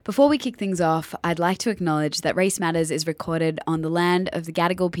Before we kick things off, I'd like to acknowledge that Race Matters is recorded on the land of the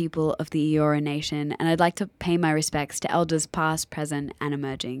Gadigal people of the Eora Nation, and I'd like to pay my respects to elders past, present, and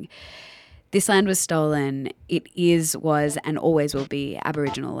emerging. This land was stolen. It is, was, and always will be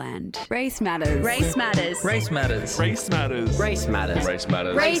Aboriginal land. Race Matters. Race Matters. Race Matters. Race Matters. Race Matters. Race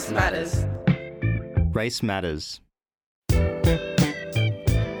Matters. Race Matters. Race Matters.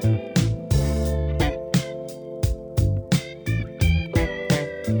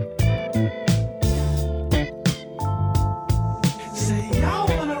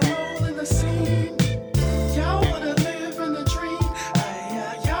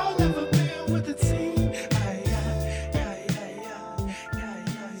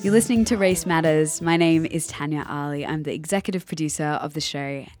 You're listening to Race Matters. My name is Tanya Ali. I'm the executive producer of the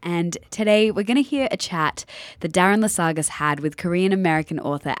show. And today we're going to hear a chat that Darren Lasagas had with Korean-American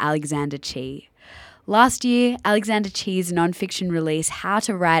author Alexander Chee. Last year, Alexander Chee's nonfiction release, How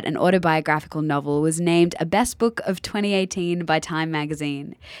to Write an Autobiographical Novel, was named a Best Book of 2018 by Time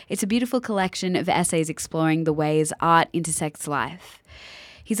magazine. It's a beautiful collection of essays exploring the ways art intersects life.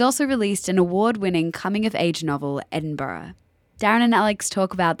 He's also released an award-winning coming-of-age novel, Edinburgh. Darren and Alex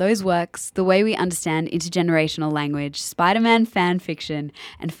talk about those works, the way we understand intergenerational language, Spider-Man fan fiction,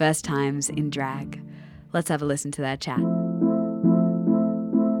 and first times in drag. Let's have a listen to their chat.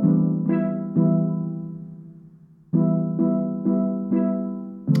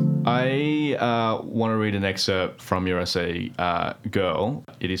 I want to read an excerpt from your essay, Girl.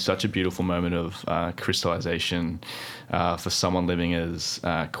 It is such a beautiful moment of crystallization for someone living as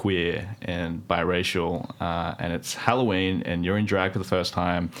queer and biracial. And it's Halloween and you're in drag for the first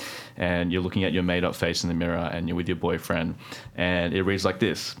time and you're looking at your made-up face in the mirror and you're with your boyfriend. And it reads like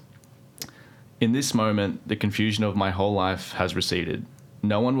this. In this moment, the confusion of my whole life has receded.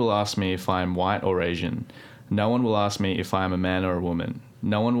 No one will ask me if I am white or Asian. No one will ask me if I am a man or a woman.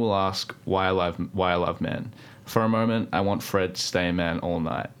 No one will ask why I love men. For a moment, I want Fred to stay a man all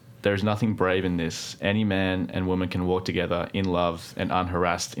night. There is nothing brave in this. Any man and woman can walk together in love and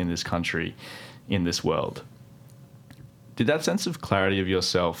unharassed in this country, in this world. Did that sense of clarity of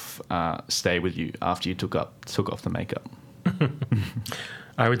yourself stay with you after you took off the makeup?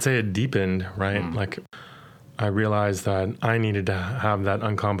 I would say it deepened, right? Like I realized that I needed to have that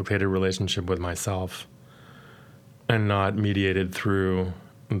uncomplicated relationship with myself and not mediated through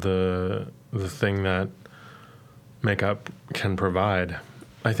the thing that makeup can provide.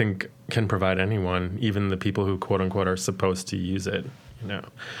 I think can provide anyone, even the people who quote unquote are supposed to use it. You know,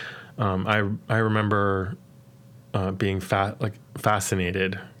 I remember being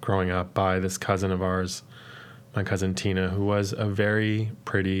fascinated growing up by this cousin of ours, my cousin Tina, who was a very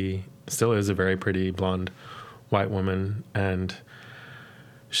pretty, still is a very pretty blonde white woman, and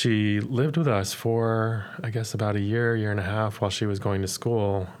she lived with us for, I guess, about a year and a half while she was going to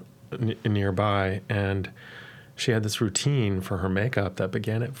school nearby. And she had this routine for her makeup that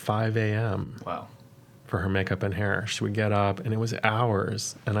began at 5 a.m. Wow. For her makeup and hair. She would get up, and it was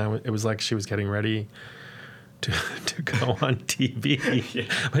hours. And it was like she was getting ready to go on TV. Yeah.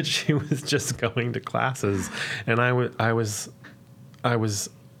 But she was just going to classes. And I was,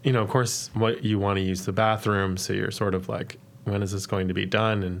 you know, of course, what you want to use the bathroom, so you're sort of like, when is this going to be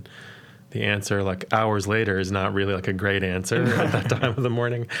done? And the answer, like hours later, is not really like a great answer at that time of the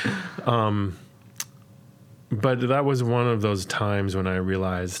morning. But that was one of those times when I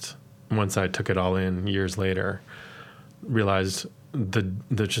realized, once I took it all in years later, realized the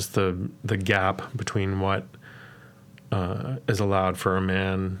gap between what is allowed for a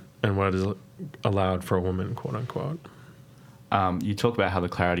man and what is allowed for a woman, quote unquote. You talk about how the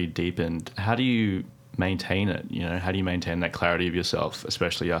clarity deepened. How do you maintain it? You know, how do you maintain that clarity of yourself,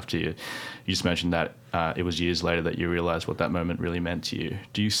 especially after you just mentioned that it was years later that you realized what that moment really meant to you?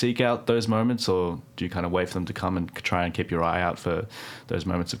 Do you seek out those moments, or do you kind of wait for them to come and try and keep your eye out for those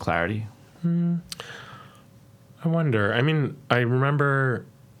moments of clarity? I wonder. I mean, I remember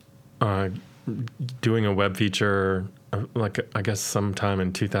doing a web feature, like I guess sometime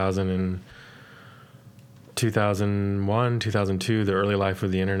in 2001, 2002, the early life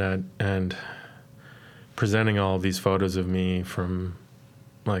of the internet, and presenting all these photos of me from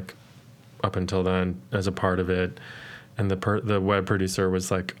like up until then as a part of it. And the web producer was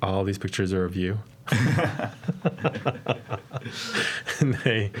like, all these pictures are of you. And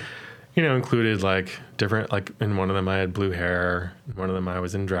they, you know, included like different, like in one of them I had blue hair, in one of them I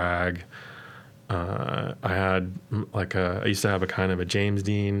was in drag. I had like I used to have a kind of a James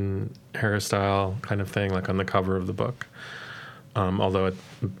Dean hairstyle kind of thing, like on the cover of the book. Although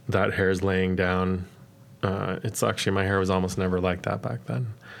that hair is laying down. It's actually, my hair was almost never like that back then.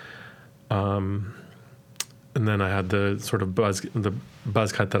 And then I had the sort of buzz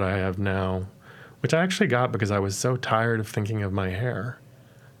cut that I have now, which I actually got because I was so tired of thinking of my hair.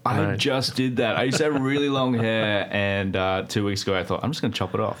 I just did that. I used to have really long hair, and 2 weeks ago I thought, I'm just going to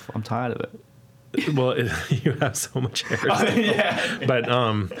chop it off. I'm tired of it. Well, you have so much hair. Yeah. But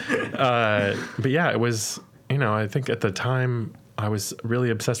yeah, it was, I think at the time I was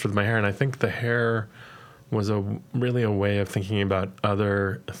really obsessed with my hair, and I think the hair was really a way of thinking about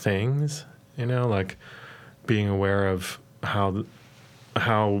other things, like being aware of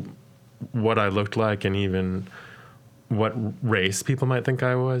how what I looked like, and even what race people might think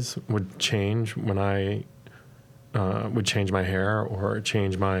I was, would change when I would change my hair or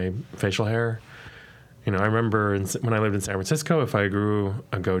change my facial hair. I remember when I lived in San Francisco, if I grew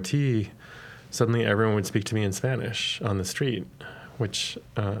a goatee, suddenly everyone would speak to me in Spanish on the street, which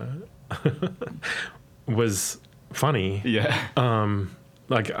was funny. Yeah.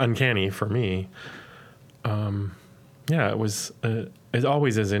 Like uncanny for me. Yeah, it was. It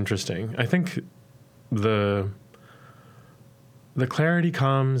always is interesting. I think the clarity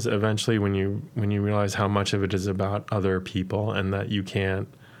comes eventually when you realize how much of it is about other people and that you can't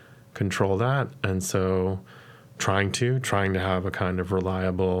control that. And so trying to have a kind of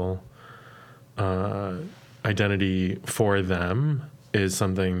reliable identity for them is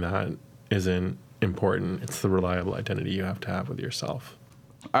something that isn't important. It's the reliable identity you have to have with yourself.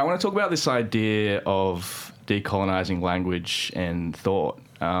 I want to talk about this idea of decolonizing language and thought.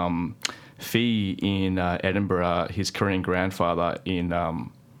 Fee in Edinburgh, his Korean grandfather,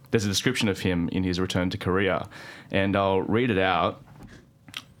 there's a description of him in his return to Korea, and I'll read it out.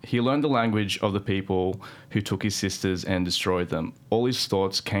 He learned the language of the people who took his sisters and destroyed them. All his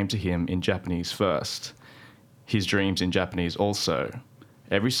thoughts came to him in Japanese first. His dreams in Japanese also.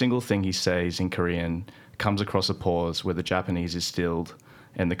 Every single thing he says in Korean comes across a pause where the Japanese is stilled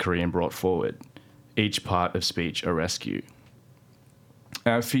and the Korean brought forward. Each part of speech a rescue.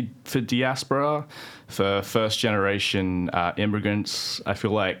 For diaspora, for first-generation immigrants, I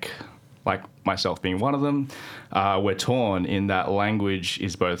feel like myself being one of them, we're torn in that language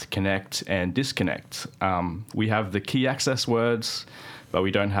is both connect and disconnect. We have the key access words, but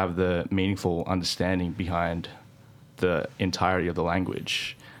we don't have the meaningful understanding behind the entirety of the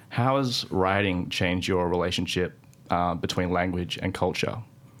language. How has writing changed your relationship between language and culture?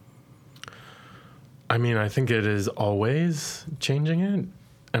 I mean, I think it is always changing it.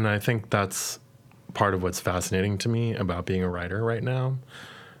 And I think that's part of what's fascinating to me about being a writer right now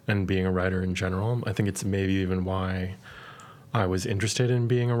and being a writer in general. I think it's maybe even why I was interested in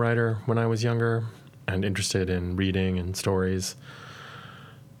being a writer when I was younger and interested in reading and stories.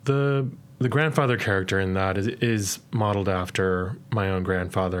 The grandfather character in that is modeled after my own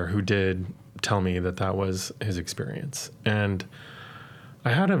grandfather, who did tell me that was his experience. And I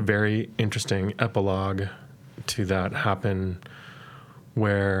had a very interesting epilogue to that happen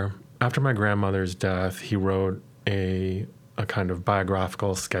where after my grandmother's death, he wrote a kind of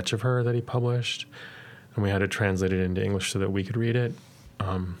biographical sketch of her that he published, and we had it translated into English so that we could read it.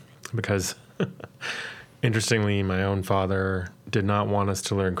 Because interestingly, my own father did not want us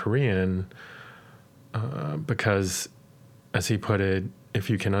to learn Korean because, as he put it,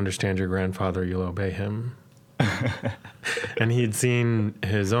 if you can understand your grandfather, you'll obey him. And he'd seen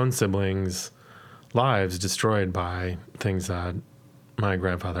his own siblings' lives destroyed by things that my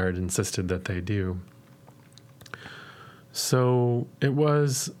grandfather had insisted that they do. So it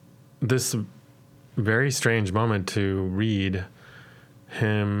was this very strange moment to read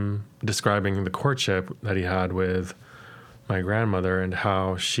him describing the courtship that he had with my grandmother and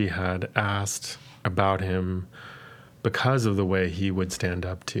how she had asked about him because of the way he would stand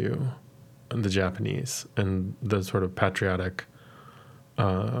up to the Japanese and the sort of patriotic,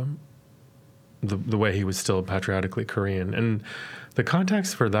 the way he was still patriotically Korean. And the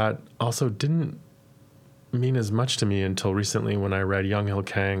context for that also didn't mean as much to me until recently when I read Young-Il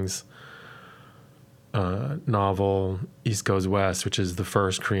Kang's novel East Goes West, which is the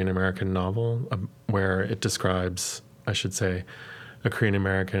first Korean-American novel where it describes, I should say, a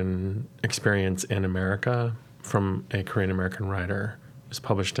Korean-American experience in America from a Korean-American writer. It was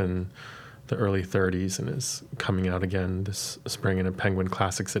published in the early 30s and is coming out again this spring in a Penguin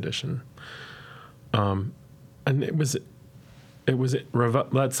Classics edition. And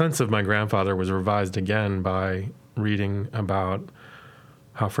that sense of my grandfather was revised again by reading about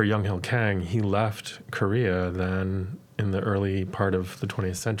how for Young-Il Kang, he left Korea then in the early part of the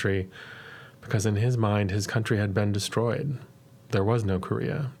 20th century because in his mind, his country had been destroyed. There was no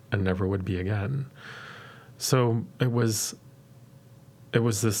Korea and never would be again. So I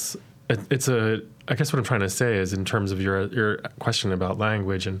I guess what I'm trying to say is, in terms of your question about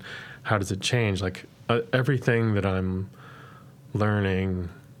language and how does it change, like everything that I'm learning,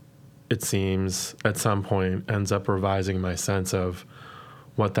 it seems at some point ends up revising my sense of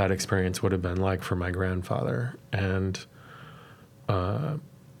what that experience would have been like for my grandfather, and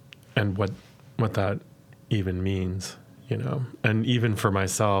what that even means, you know. And even for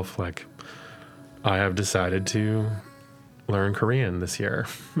myself, like, I have decided to learn Korean this year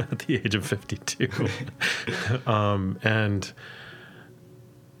at the age of 52. And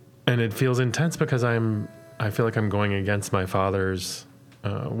it feels intense because I feel like I'm going against my father's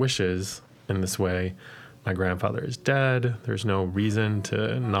wishes in this way. My grandfather is dead. There's no reason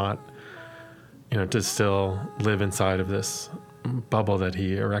to not, you know, to still live inside of this bubble that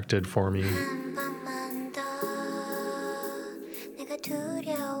he erected for me.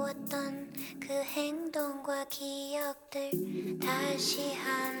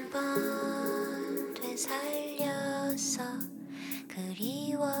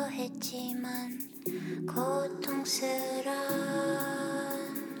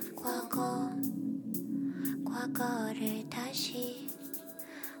 과거를 다시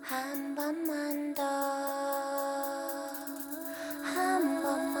한 번만 더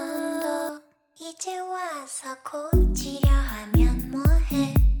이제 와서 고치려 하면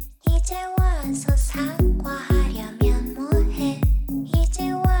뭐해 이제 와서 사과하려면 뭐해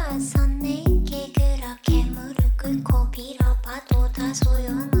이제 와서 내게 그렇게 무릎 꿇고 빌어봐도 다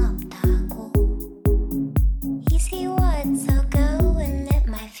소용없다고 Is it what so go and let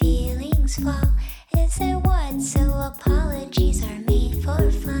my feelings fall Is it what so apologies are made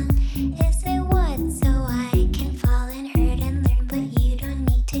for fun? Is it what so I can fall and hurt and learn but you don't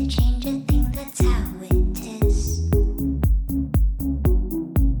need to change a thing, that's how it is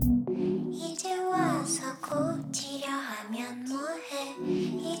이제 와서 고치려 하면 뭐해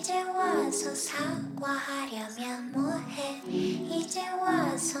이제 와서 사과하려면 뭐해 이제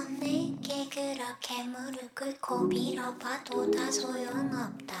와서 내게 그렇게 무릎 꿇고 빌어봐도 다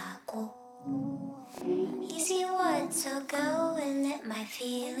소용없다고 Is it what so go and let my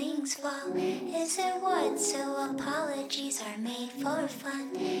feelings fall? Is it what so apologies are made for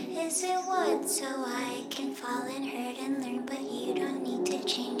fun? Is it what so I can fall and hurt and learn but you don't need to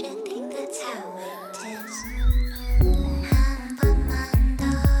change a thing, that's how it is 한 번만 더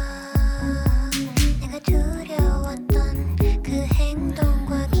내가 두려웠던 그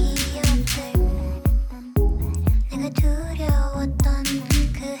행동과 기억들 내가 두려웠던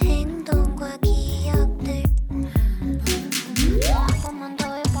그 행동과 기억들 한 번만 더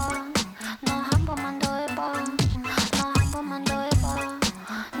해봐 너 한 번만 더 해봐 너 한 번만 더 해봐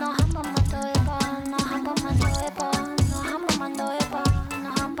너 한 번만 더 해봐 너 한 번만 더 해봐 너 한 번만 더 해봐 너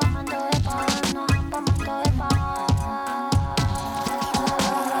한 번만 더 해봐 너 한 번만 더 해봐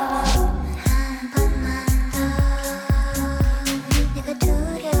한 번만 더 내가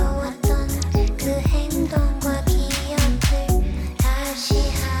두려웠던 그 행동과 기억들 다시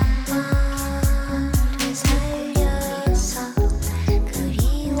한번 되살려서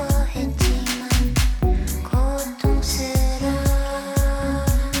그리워했지만 고통스러운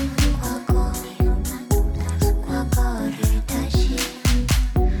과거를 다시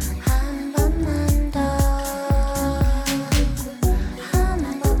한 번만 더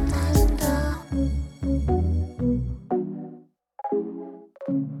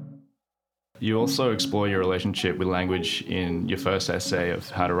You also explore your relationship with language in your first essay of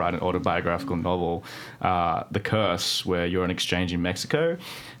how to write an autobiographical novel, The Curse, where you're on exchange in Mexico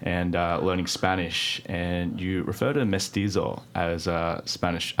and learning Spanish, and you refer to mestizo as a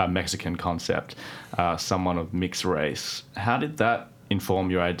Mexican concept, someone of mixed race. How did that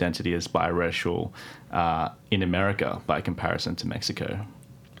inform your identity as biracial in America by comparison to Mexico?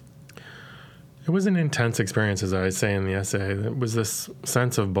 It was an intense experience, as I say in the essay. It was this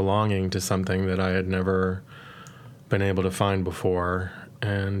sense of belonging to something that I had never been able to find before.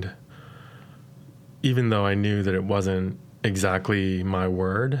 And even though I knew that it wasn't exactly my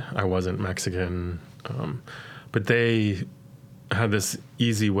word, I wasn't Mexican, but they had this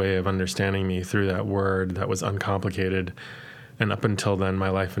easy way of understanding me through that word that was uncomplicated. And up until then, my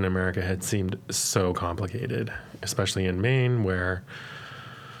life in America had seemed so complicated, especially in Maine, where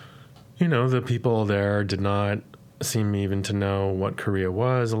you know, the people there did not seem even to know what Korea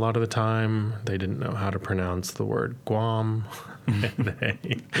was a lot of the time. They didn't know how to pronounce the word Guam,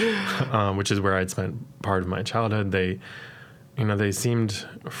 which is where I'd spent part of my childhood. They seemed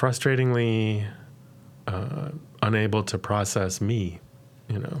frustratingly unable to process me,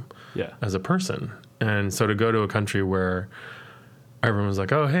 as a person. And so to go to a country where everyone was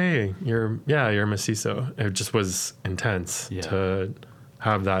like, oh, hey, you're mestizo. It just was intense to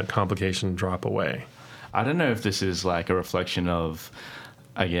have that complication drop away. I don't know if this is like a reflection of,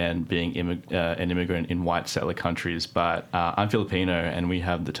 again, being an immigrant in white settler countries, but I'm Filipino, and we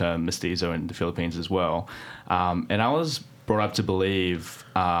have the term mestizo in the Philippines as well. And I was brought up to believe,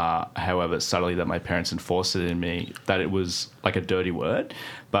 however subtly, that my parents enforced it in me, that it was like a dirty word.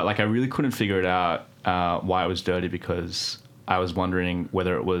 But like I really couldn't figure it out why it was dirty, because I was wondering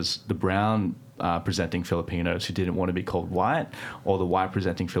whether it was the brown presenting Filipinos who didn't want to be called white, or the white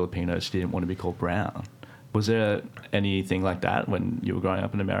presenting Filipinos who didn't want to be called brown. Was there anything like that when you were growing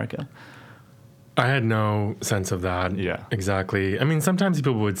up in America? I had no sense of that. Yeah. Exactly. I mean, sometimes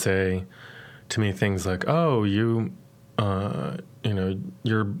people would say to me things like, oh, you know,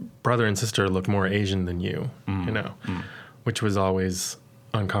 your brother and sister look more Asian than you, you know, which was always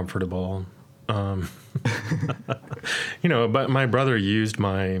uncomfortable. You know, but my brother used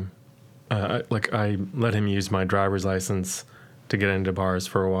my, I let him use my driver's license to get into bars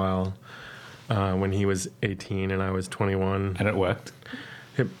for a while. When he was 18 and I was 21. And it worked?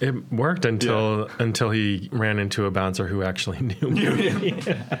 It worked until he ran into a bouncer who actually knew me.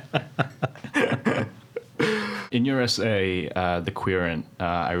 In your essay, The Queerant,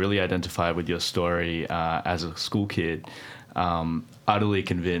 I really identified with your story as a school kid, utterly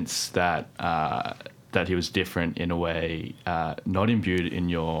convinced that that he was different in a way not imbued in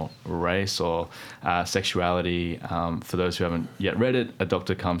your race or sexuality. For those who haven't yet read it, a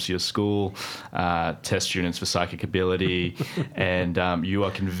doctor comes to your school, tests students for psychic ability, and you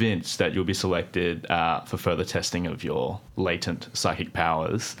are convinced that you'll be selected for further testing of your latent psychic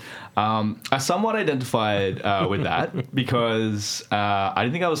powers. I somewhat identified with that because I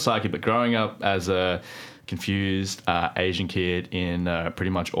didn't think I was psychic, but growing up as a confused Asian kid in a pretty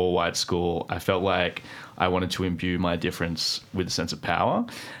much all-white school, I felt like I wanted to imbue my difference with a sense of power.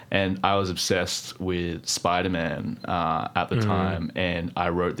 And I was obsessed with Spider-Man at the time, and I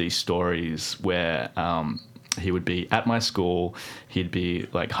wrote these stories where he would be at my school, he'd be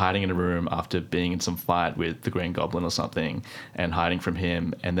like hiding in a room after being in some fight with the Green Goblin or something, and hiding from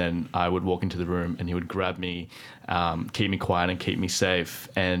him, and then I would walk into the room and he would grab me, keep me quiet and keep me safe,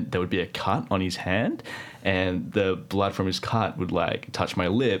 and there would be a cut on his hand, and the blood from his cut would like touch my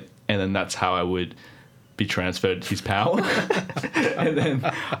lip, and then that's how I would be transferred his power. And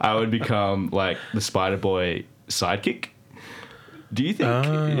then I would become like the Spider-Boy sidekick. Do you think?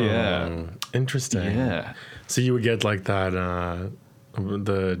 Yeah. Interesting. Yeah. So you would get like that,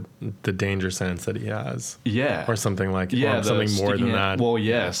 the danger sense that he has. Yeah. Or something like, yeah, or something more than that. Well,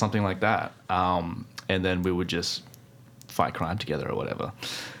 yeah, something like that. And then we would just fight crime together or whatever.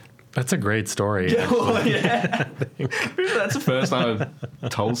 That's a great story. Yeah, well, yeah. That's the first time I've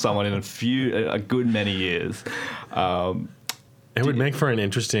told someone in a good many years. It would make for an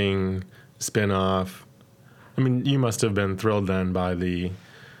interesting spin-off. I mean, you must have been thrilled then by the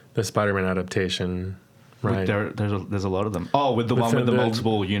Spider-Man adaptation, right? There's a lot of them. Oh, with the one with the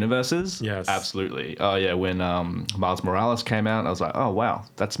multiple universes? Yes. Absolutely. Oh, yeah, when Miles Morales came out, I was like, oh, wow,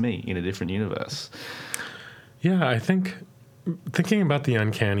 that's me in a different universe. Yeah, I think thinking about the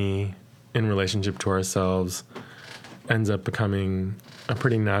uncanny in relationship to ourselves ends up becoming a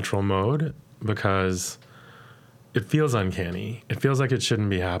pretty natural mode because it feels uncanny. It feels like it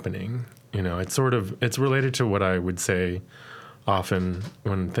shouldn't be happening. You know, it's related to what I would say often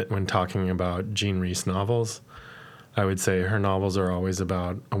when talking about Jean Rhys novels. I would say her novels are always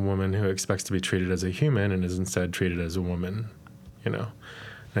about a woman who expects to be treated as a human and is instead treated as a woman, you know.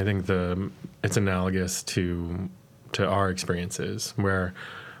 And I think it's analogous to our experiences where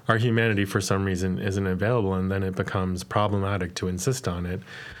our humanity for some reason isn't available, and then it becomes problematic to insist on it.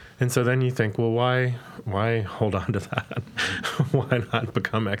 And so then you think, well, why hold on to that? Why not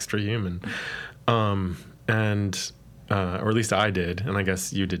become extra human? Or at least I did, and I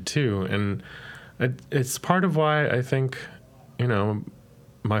guess you did too. And it's part of why I think, you know,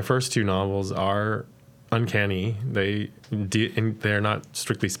 my first two novels are uncanny. They're not,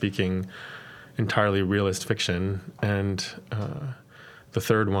 strictly speaking, entirely realist fiction. And the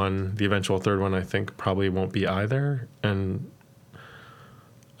third one, the eventual third one, I think probably won't be either. And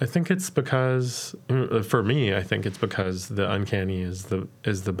I think it's because, for me, I think it's because the uncanny is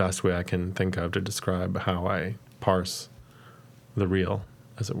the best way I can think of to describe how I parse the real,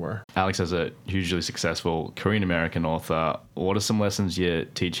 as it were. Alex, as a hugely successful Korean American author, what are some lessons you're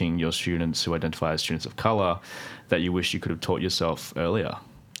teaching your students who identify as students of color that you wish you could have taught yourself earlier?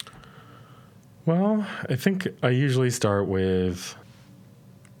 Well, I think I usually start with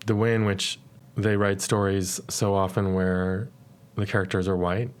the way in which they write stories so often where the characters are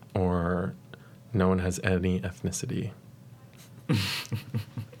white or no one has any ethnicity.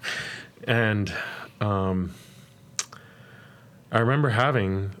 And I remember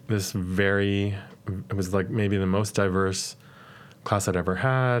having this it was like maybe the most diverse class I'd ever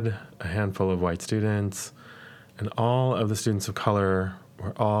had, a handful of white students, and all of the students of color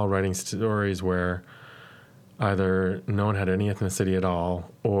were all writing stories where either no one had any ethnicity at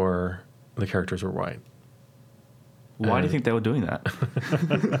all or the characters were white. Why do you think they were doing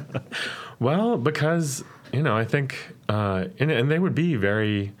that? Well, because, I think, and they would be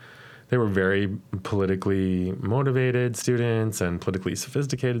they were very politically motivated students and politically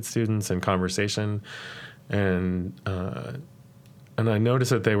sophisticated students in conversation. And I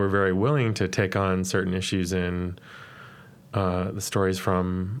noticed that they were very willing to take on certain issues in the stories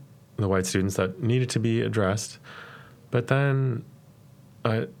from the white students that needed to be addressed. But then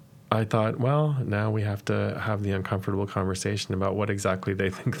I thought, well, now we have to have the uncomfortable conversation about what exactly they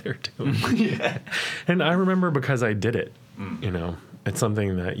think they're doing. Yeah. And I remember because I did it, it's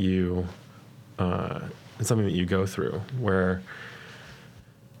something that you go through where,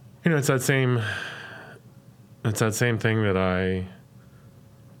 it's that same thing that I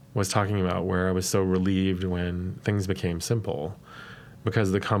was talking about where I was so relieved when things became simple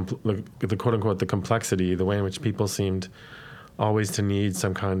because the quote unquote, the complexity, the way in which people seemed always to need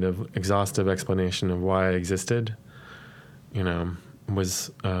some kind of exhaustive explanation of why I existed,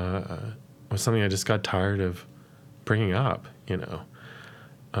 was something I just got tired of bringing up,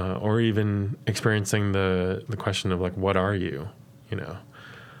 or even experiencing the question of like, what are you,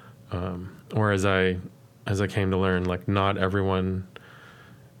 or as I came to learn, like not everyone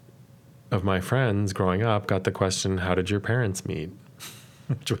of my friends growing up got the question, how did your parents meet?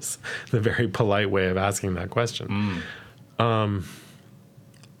 Which was the very polite way of asking that question. And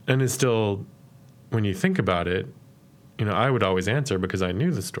it's still, when you think about it, I would always answer because I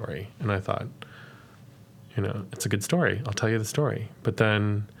knew the story. And I thought, it's a good story. I'll tell you the story. But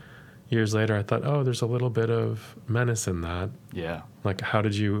then years later, I thought, oh, there's a little bit of menace in that. Yeah. Like, how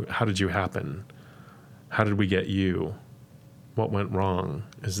did you happen? How did we get you? What went wrong?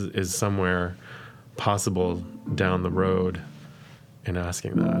 Is somewhere possible down the road in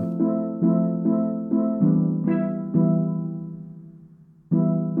asking that.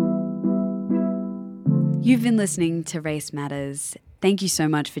 You've been listening to Race Matters. Thank you so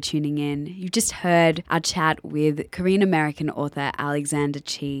much for tuning in. You've just heard our chat with Korean-American author Alexander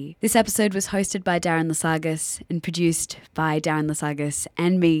Chee. This episode was hosted by Darren Lasagas and produced by Darren Lasagas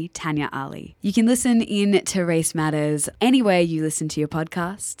and me, Tanya Ali. You can listen in to Race Matters anywhere you listen to your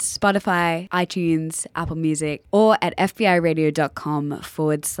podcasts, Spotify, iTunes, Apple Music, or at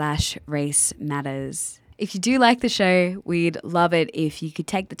fbiradio.com/Race Matters. If you do like the show, we'd love it if you could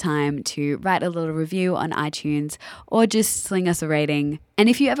take the time to write a little review on iTunes or just sling us a rating. And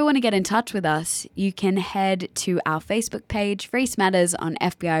if you ever want to get in touch with us, you can head to our Facebook page, Race Matters on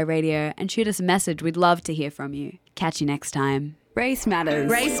FBI Radio, and shoot us a message. We'd love to hear from you. Catch you next time. Race Matters.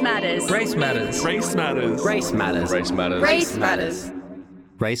 Race Matters. Race Matters. Race Matters. Race Matters. Race Matters. Race Matters. Race Matters.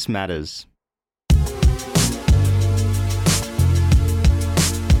 Race Matters.